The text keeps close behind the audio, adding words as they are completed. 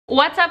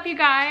What's up, you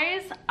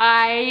guys?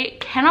 I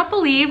cannot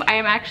believe I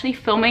am actually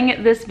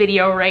filming this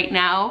video right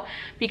now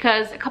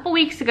because a couple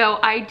weeks ago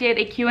I did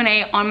a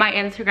Q&A on my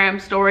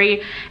Instagram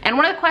story, and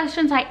one of the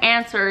questions I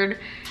answered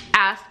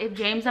asked if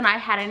James and I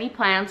had any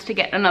plans to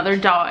get another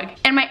dog.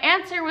 And my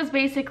answer was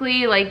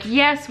basically like,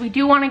 yes, we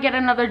do want to get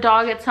another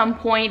dog at some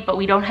point, but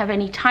we don't have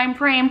any time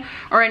frame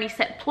or any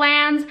set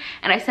plans.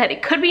 And I said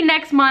it could be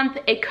next month,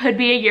 it could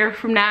be a year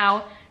from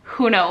now,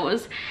 who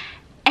knows.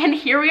 And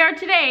here we are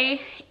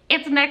today.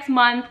 It's next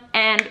month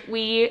and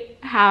we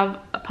have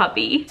a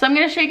puppy. So I'm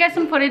gonna show you guys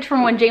some footage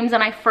from when James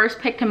and I first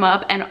picked him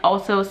up, and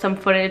also some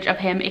footage of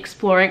him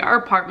exploring our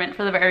apartment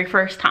for the very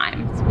first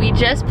time. So we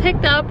just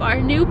picked up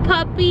our new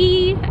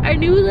puppy, our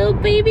new little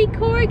baby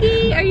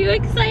corgi. Are you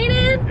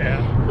excited?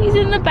 Yeah. He's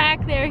in the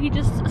back there. He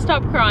just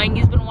stopped crying.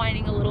 He's been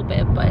whining a little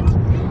bit, but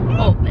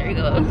oh, there he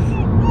goes.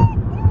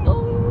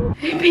 Oh,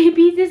 hey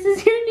baby, this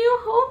is your new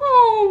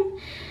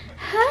home.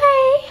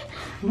 Hi.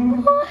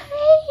 Oh,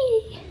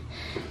 hey.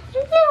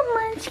 Hello,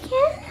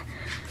 Munchkin.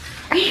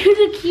 Are you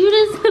the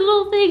cutest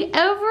little thing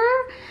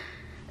ever?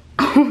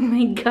 Oh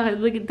my god,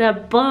 look at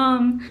that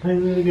bum. Hi,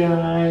 little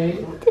guy.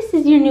 This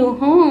is your new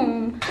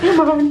home. Come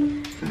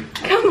on.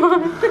 Come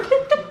on.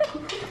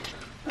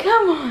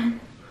 Come on.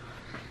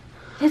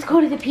 Let's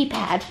go to the pee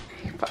pad.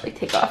 He'll probably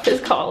take off his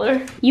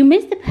collar. You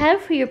missed the pad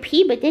for your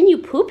pee, but then you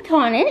pooped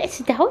on it.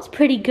 So that was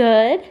pretty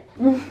good.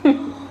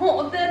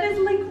 Oh, that is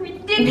like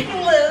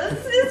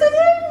ridiculous. Isn't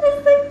it?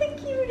 It's like the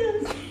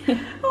cutest.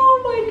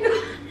 Oh my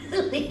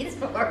god. Please,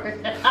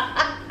 Lord.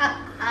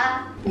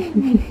 Oh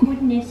my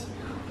goodness.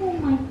 Oh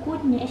my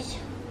goodness.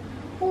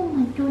 Oh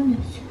my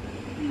goodness.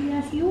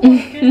 Yes, you are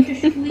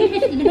just the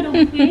sweetest little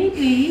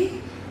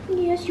baby.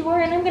 Yes, you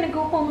are. And I'm going to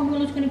go home and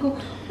Willow's going to go,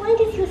 why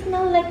does you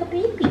smell like a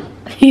baby?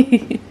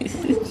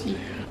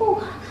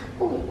 Oh,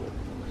 oh,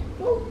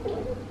 oh.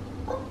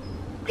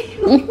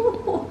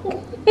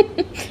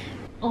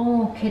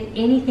 Oh, could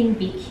anything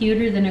be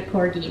cuter than a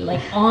corgi?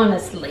 Like,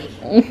 honestly.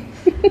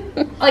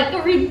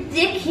 Like,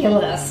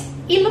 ridiculous.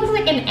 He looks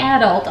like an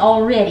adult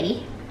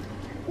already.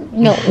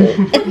 No.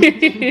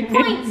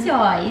 Point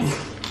size.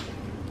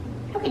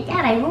 Look at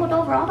that. I rolled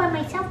over all by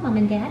myself, Mom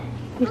and Dad.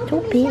 You're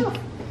so big.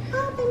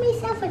 All by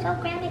myself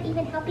without Grandma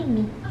even helping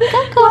me.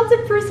 Lots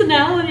of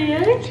personality,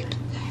 eh?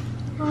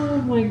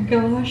 Oh my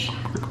gosh.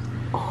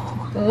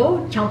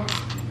 Oh, jump.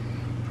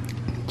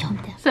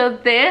 So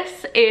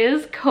this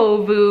is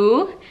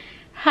KOVU.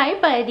 Hi,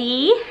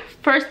 buddy.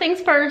 First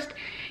things first.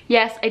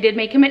 Yes, I did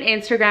make him an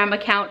Instagram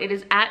account. It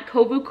is at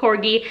KOVU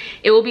Corgi.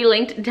 It will be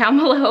linked down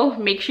below.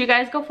 Make sure you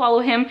guys go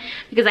follow him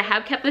because I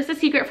have kept this a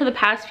secret for the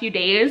past few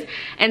days.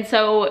 And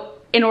so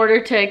in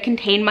order to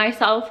contain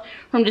myself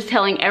from just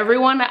telling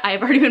everyone,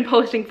 I've already been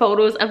posting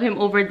photos of him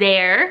over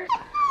there.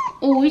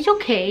 Oh, it's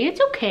okay. It's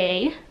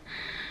okay.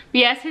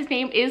 Yes, his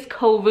name is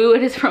KOVU.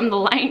 It is from The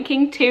Lion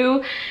King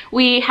 2.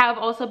 We have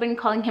also been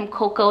calling him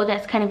Coco.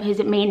 That's kind of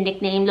his main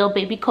nickname, little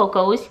baby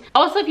Cocos.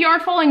 Also, if you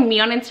aren't following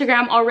me on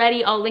Instagram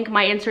already, I'll link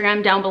my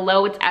Instagram down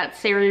below. It's at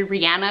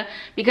SariReanna,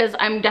 because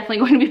I'm definitely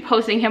going to be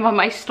posting him on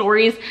my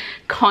stories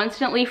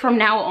constantly from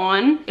now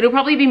on. It'll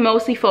probably be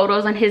mostly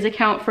photos on his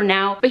account for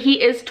now, but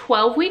he is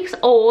 12 weeks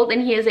old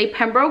and he is a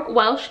Pembroke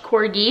Welsh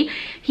Corgi.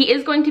 He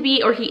is going to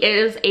be, or he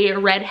is, a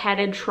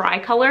red-headed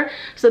tricolor.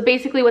 So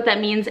basically what that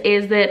means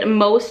is that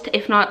most,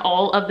 if not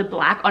all, of the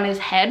black on his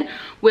head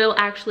will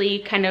actually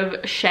kind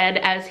of shed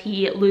as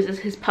he loses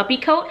his puppy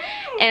coat,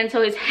 and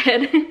so his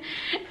head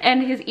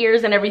and his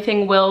ears and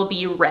everything will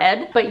be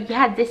red. But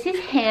yeah, this is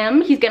him.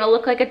 He's gonna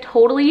look like a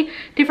totally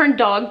different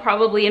dog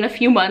probably in a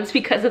few months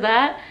because of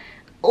that.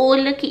 Oh,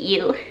 look at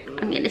you.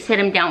 I'm gonna sit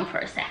him down for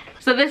a sec.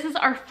 So this is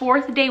our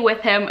 4th day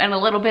with him, and a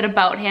little bit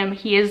about him.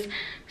 He is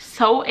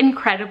so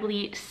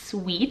incredibly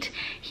sweet.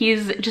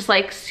 He's just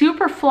like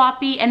super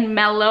floppy and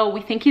mellow.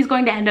 We think he's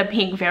going to end up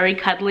being very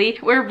cuddly.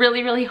 We're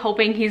really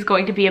hoping he's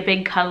going to be a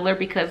big cuddler,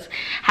 because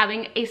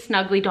having a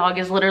snuggly dog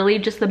is literally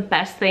just the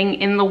best thing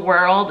in the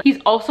world. He's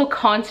also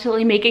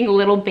constantly making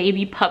little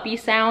baby puppy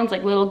sounds,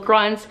 like little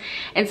grunts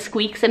and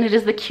squeaks, and it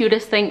is the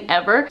cutest thing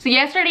ever. So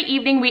yesterday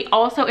evening we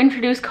also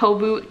introduced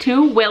KOVU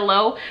to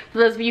Willow. For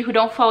those of you who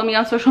don't follow me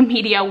on social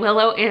media,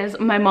 Willow is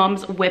my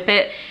mom's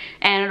whippet,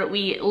 and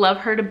we love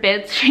her to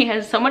bits. She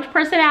has so much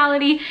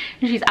personality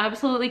and she's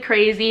absolutely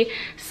crazy.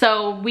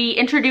 So we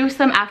introduced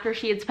them after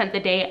she had spent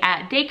the day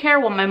at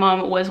daycare while my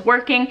mom was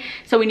working,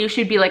 so we knew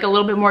she'd be like a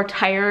little bit more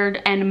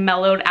tired and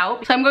mellowed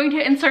out. So I'm going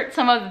to insert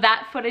some of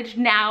that footage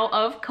now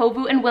of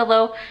KOVU and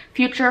Willow,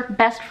 future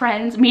best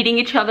friends, meeting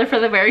each other for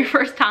the very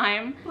first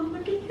time. Oh,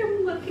 look at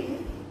him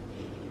looking.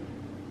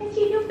 And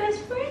you know best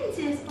friends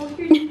is. Oh,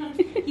 here's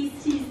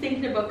he's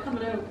thinking about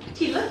coming out.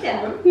 She looked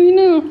at him. You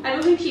know. I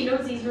don't think she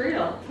knows he's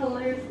real.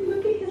 Hilarious.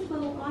 Look at his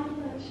little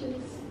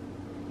eyelashes.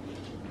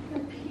 A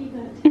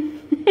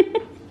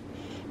peanut.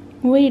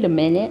 Wait a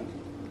minute.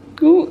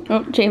 Ooh.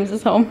 Oh, James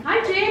is home.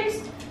 Hi,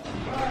 James.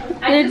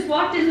 I just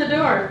walked in the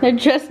door. They're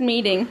just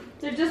meeting.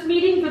 They're just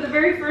meeting for the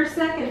very first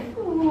second.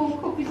 Oh,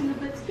 Kobe's a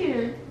bit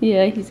scared.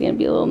 Yeah, he's gonna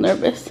be a little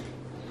nervous.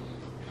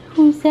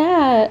 Who's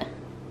that?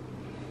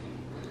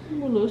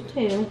 Willow's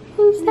tail.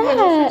 Who's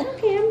that?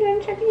 Okay, I'm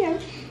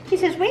She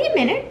says, wait a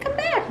minute, come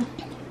back.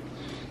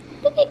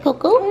 Look at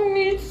Coco. Oh,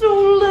 it's so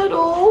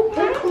little.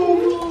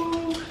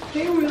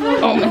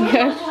 Oh my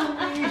gosh.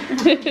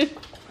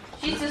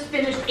 She's just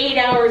finished 8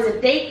 hours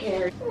of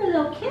daycare. Oh, a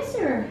little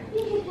kisser.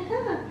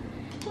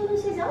 Oh,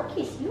 this says, I'll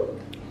kiss you.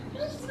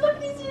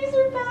 Look, his ears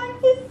are back.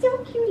 It's so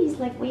cute. He's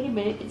like, wait a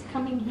minute, it's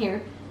coming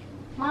here.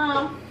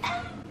 Mom.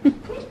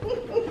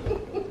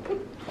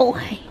 Oh,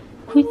 hi.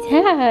 Who's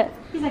that?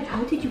 He's like,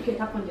 how did you get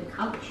up on the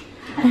couch?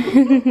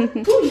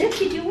 Who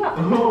lifted you up?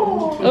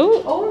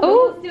 Oh,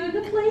 Rose doing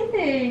the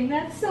plaything.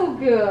 That's so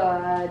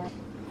good.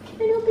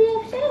 Little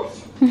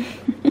BFFs.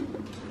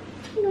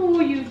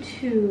 No, you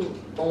two.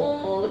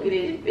 Oh, look at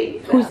his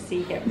big fat.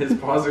 See him. His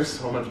paws are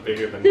so much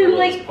bigger than They're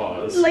Willow's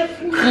paws.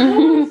 like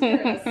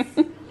monstrous.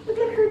 Look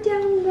at her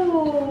down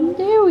low.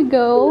 There we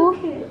go.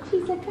 Look at,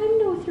 she's like, I'm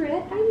no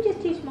threat. I'm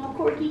just a small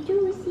corgi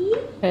too, see?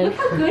 Yes. Look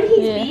how good he's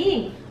Yeah.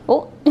 being.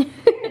 Oh.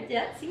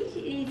 Yeah, see,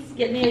 he's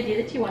getting the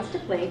idea that she wants to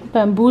play.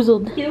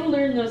 Bamboozled. He'll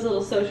learn those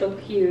little social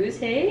cues,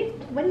 hey?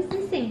 What is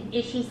this thing?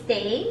 Is she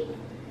staying?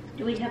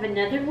 Do we have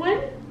another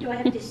one? Do I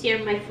have to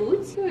share my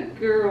foods? Good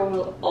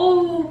girl.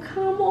 Oh,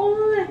 come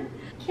on.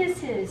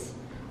 Kisses.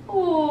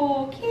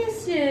 Oh,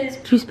 kisses.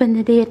 Did you spend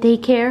the day at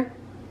daycare?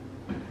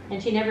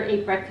 And she never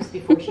ate breakfast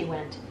before she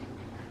went.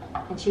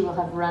 And she will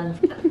have run.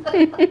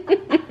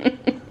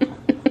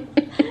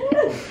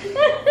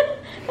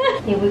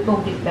 Yeah, we're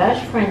going to be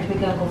best friends. We're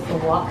going to go for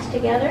walks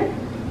together.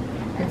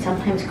 And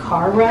sometimes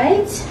car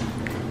rides.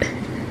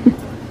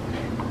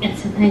 And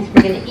sometimes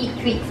we're going to eat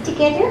treats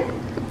together.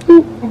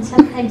 And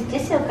sometimes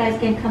this little guy's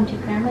going to come to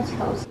Grandma's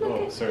house.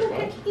 Oh, sorry, Look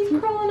at, he's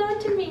crawling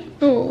onto me.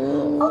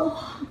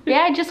 Oh. Yeah,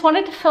 I just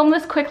wanted to film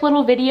this quick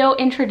little video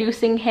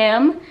introducing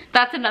him.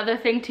 That's another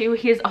thing too.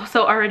 He is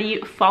also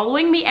already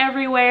following me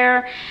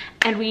everywhere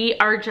and we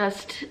are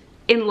just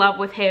in love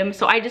with him.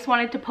 So I just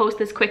wanted to post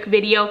this quick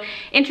video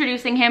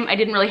introducing him. I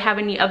didn't really have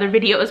any other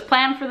videos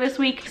planned for this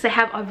week because I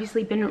have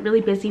obviously been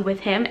really busy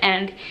with him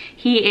and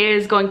he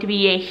is going to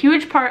be a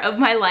huge part of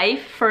my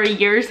life for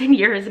years and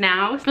years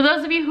now. For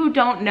those of you who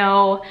don't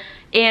know,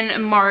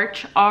 in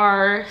March,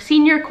 our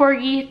senior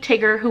corgi,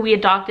 Tigger, who we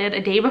adopted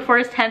a day before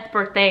his 10th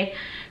birthday,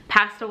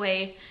 passed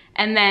away.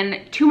 And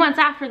then 2 months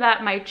after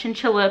that, my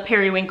chinchilla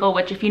Periwinkle,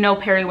 which if you know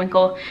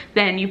Periwinkle,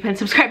 then you've been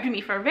subscribed to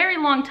me for a very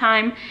long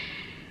time.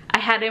 I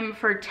had him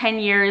for 10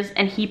 years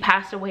and he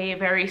passed away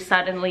very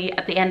suddenly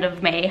at the end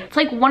of May. It's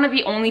like one of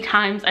the only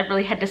times I've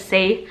really had to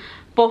say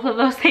both of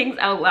those things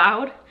out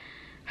loud.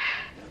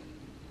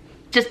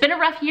 Just been a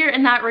rough year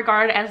in that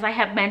regard, as I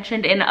have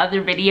mentioned in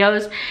other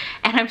videos,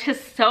 and I'm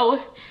just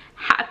so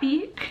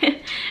happy.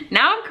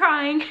 Now I'm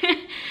crying,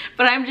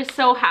 but I'm just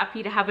so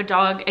happy to have a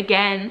dog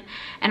again,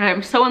 and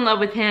I'm so in love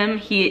with him.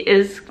 He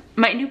is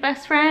my new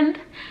best friend,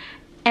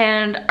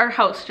 and our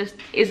house just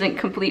isn't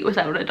complete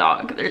without a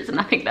dog. There's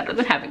nothing better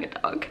than having a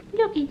dog.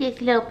 Look at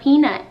this little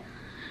peanut.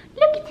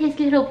 Look at this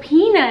little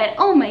peanut.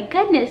 Oh my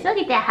goodness, look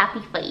at that happy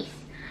face.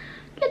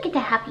 Look at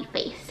the happy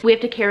face. We have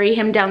to carry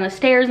him down the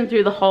stairs and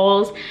through the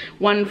halls.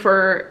 One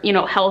for, you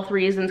know, health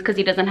reasons because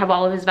he doesn't have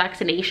all of his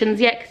vaccinations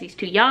yet because he's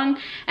too young.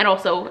 And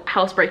also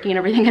housebreaking and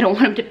everything. I don't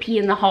want him to pee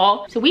in the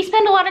hall. So we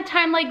spend a lot of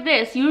time like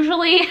this.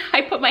 Usually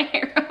I put my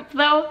hair up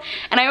though.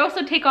 And I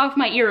also take off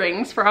my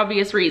earrings for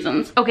obvious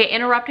reasons. Okay,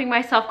 interrupting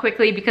myself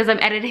quickly because I'm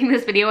editing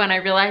this video and I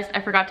realized I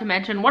forgot to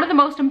mention one of the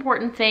most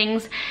important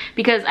things,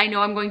 because I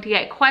know I'm going to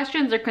get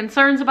questions or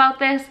concerns about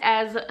this.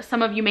 As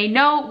some of you may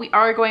know, we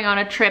are going on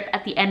a trip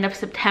at the end of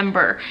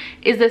September.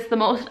 Is this the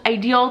most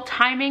ideal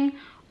timing?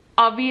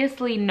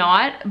 Obviously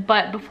not,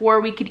 but before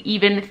we could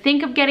even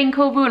think of getting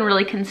KOVU and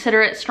really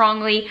consider it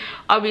strongly,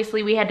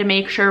 obviously we had to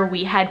make sure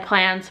we had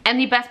plans and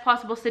the best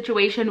possible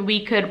situation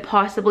we could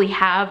possibly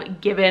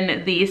have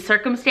given these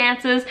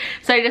circumstances.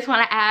 So I just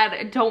want to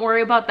add, don't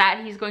worry about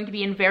that. He's going to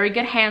be in very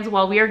good hands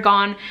while we are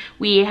gone.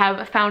 We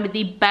have found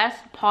the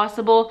best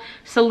possible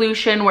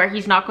solution where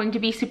he's not going to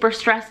be super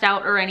stressed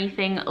out or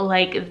anything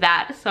like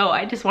that. So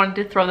I just wanted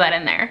to throw that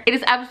in there. It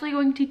is absolutely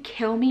going to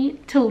kill me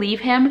to leave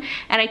him,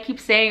 and I keep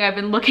saying I've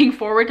been looking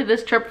forward to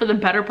this trip for the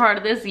better part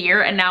of this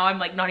year, and now I'm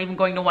like not even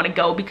going to want to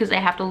go because I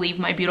have to leave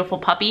my beautiful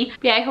puppy.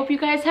 Yeah, I hope you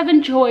guys have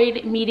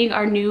enjoyed meeting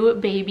our new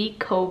baby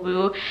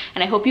KOVU,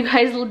 and I hope you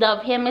guys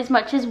love him as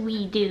much as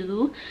we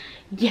do.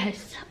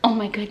 Yes, oh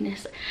my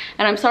goodness.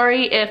 And I'm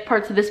sorry if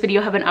parts of this video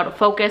have been out of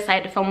focus. I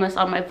had to film this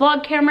on my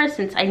vlog camera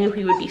since I knew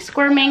he would be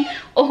squirming.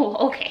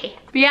 Oh, okay.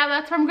 But yeah,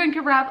 that's where I'm going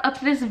to wrap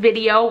up this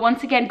video.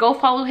 Once again, go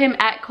follow him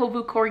at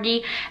KOVU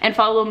Corgi and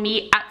follow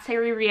me at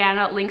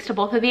SariReanna. Links to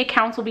both of the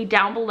accounts will be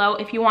down below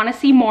if you want to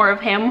see more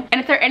of him.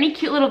 And if there are any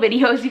cute little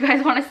videos you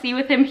guys want to see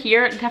with him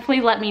here,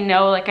 definitely let me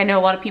know. Like, I know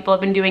a lot of people have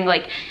been doing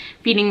like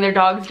feeding their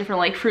dogs different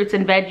like fruits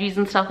and veggies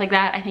and stuff like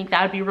that. I think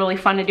that would be really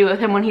fun to do with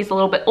him when he's a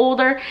little bit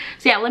older.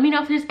 So yeah, let me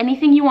know if there's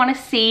anything you want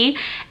to see.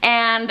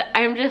 And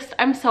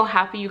I'm so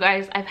happy, you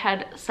guys. I've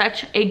had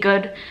such a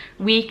good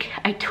week.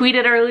 I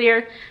tweeted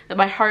earlier that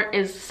my heart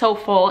is so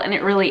full, and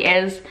it really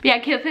is. But yeah,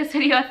 give this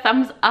video a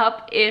thumbs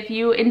up if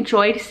you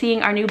enjoyed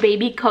seeing our new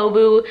baby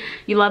KOVU.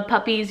 You love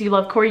puppies, you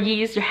love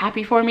corgis, you're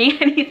happy for me,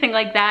 anything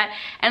like that.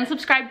 And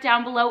subscribe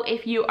down below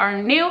if you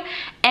are new.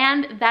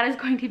 And that is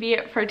going to be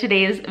it for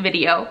today's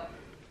video.